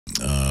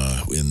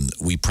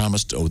we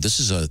promised, this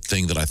is a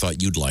thing that I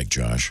thought you'd like,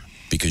 Josh,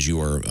 because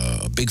you are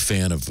a big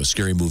fan of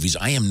scary movies.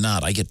 I am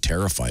not. I get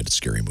terrified at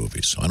scary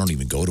movies, so I don't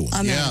even go to them.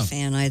 I'm not a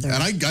fan either.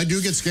 And I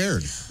do get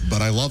scared,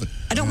 but I love it.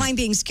 I don't mind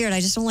being scared. I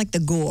just don't like the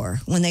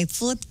gore. When they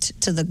flipped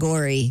to the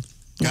gory,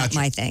 not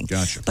my thing.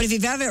 Gotcha. But if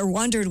you've ever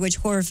wondered which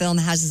horror film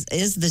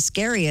is the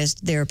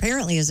scariest, there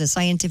apparently is a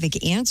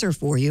scientific answer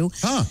for you.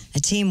 Huh. A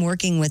team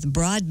working with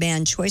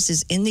Broadband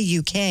Choices in the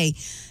UK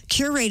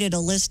curated a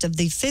list of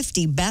the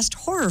 50 best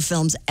horror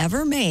films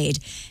ever made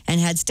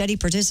and had study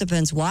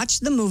participants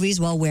watch the movies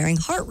while wearing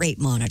heart rate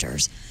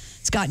monitors.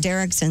 Scott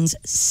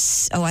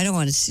Derrickson's, I don't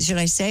want to, should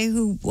I say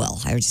who?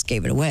 Well, I just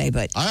gave it away,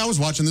 but. I was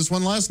watching this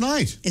one last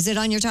night. Is it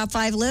on your top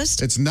 5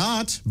 list? It's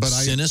not, but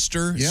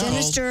Sinister? Yeah.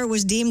 Sinister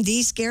was deemed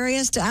the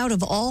scariest out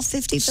of all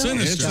 50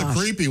 films. It's a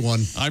creepy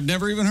one. I've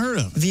never even heard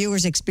of.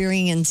 Viewers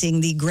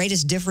experiencing the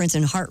greatest difference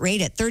in heart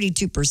rate at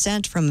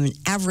 32% from an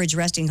average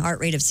resting heart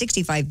rate of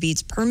 65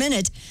 beats per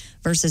minute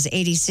versus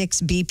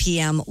 86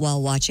 BPM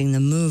while watching the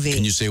movie.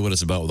 Can you say what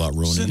it's about without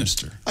ruining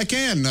Sinister. it? I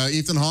can.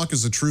 Ethan Hawke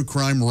is a true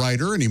crime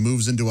writer, and he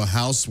moves into a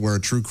house where a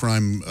true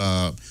crime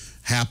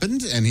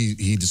happened, and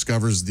he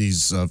discovers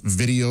these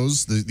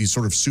videos, these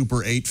sort of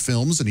Super 8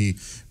 films, and he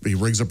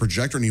rigs a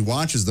projector and he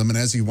watches them, and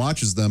as he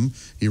watches them,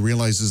 he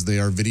realizes they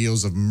are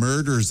videos of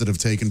murders that have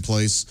taken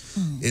place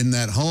in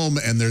that home,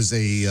 and there's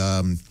a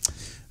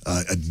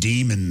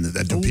demon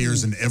that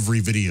appears in every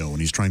video,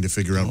 and he's trying to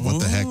figure out what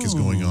the heck is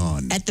going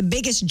on. At the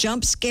biggest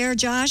jump scare,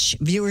 Josh,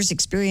 viewers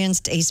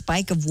experienced a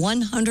spike of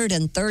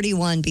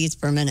 131 beats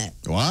per minute.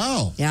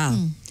 Wow. Yeah.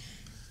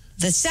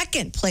 The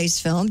second place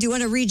film, do you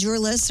want to read your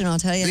list and I'll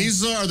tell you?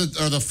 These are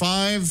the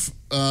 5,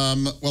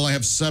 well, I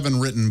have 7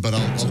 written, but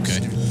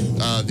Okay.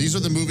 These are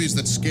the movies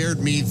that scared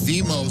me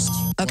the most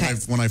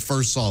when I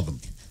first saw them.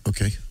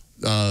 Okay.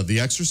 The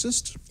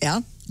Exorcist.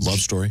 Yeah. Love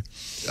Story.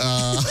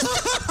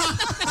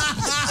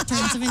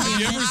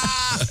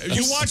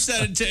 You watched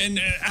that, and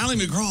Ally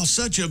McGraw's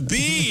such a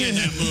bee in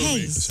that movie.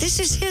 Hey, this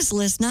is his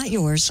list, not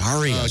yours.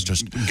 Sorry, I was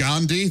just...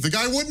 Gandhi. The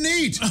guy wouldn't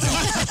eat.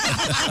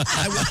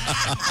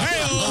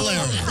 Hey,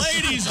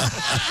 ladies.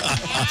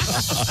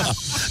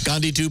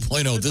 Gandhi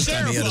 2.0. This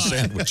time he had a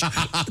sandwich.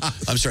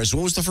 I'm sorry, so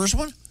what was the first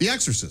one? The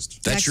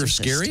Exorcist. That's your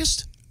Exorcist.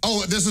 scariest?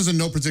 Oh, this is in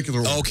no particular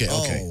order. Okay.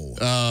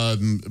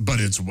 But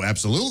it's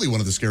absolutely one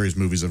of the scariest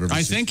movies I've ever seen.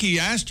 I think he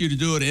asked you to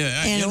do it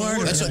in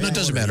order. That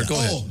doesn't matter. Go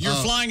ahead. You're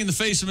flying in the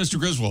face of Mr.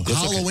 Griswold.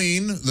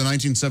 Halloween, the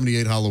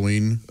 1978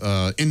 Halloween,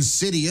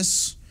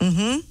 Insidious,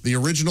 the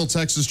original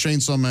Texas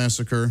Chainsaw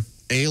Massacre,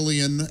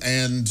 Alien,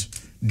 and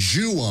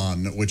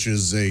Ju-on, which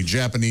is a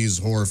Japanese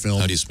horror film.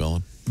 How do you spell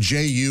it?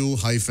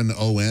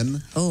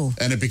 J-U--O-N. Oh.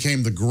 And it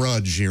became The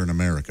Grudge here in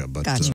America. But Gotcha.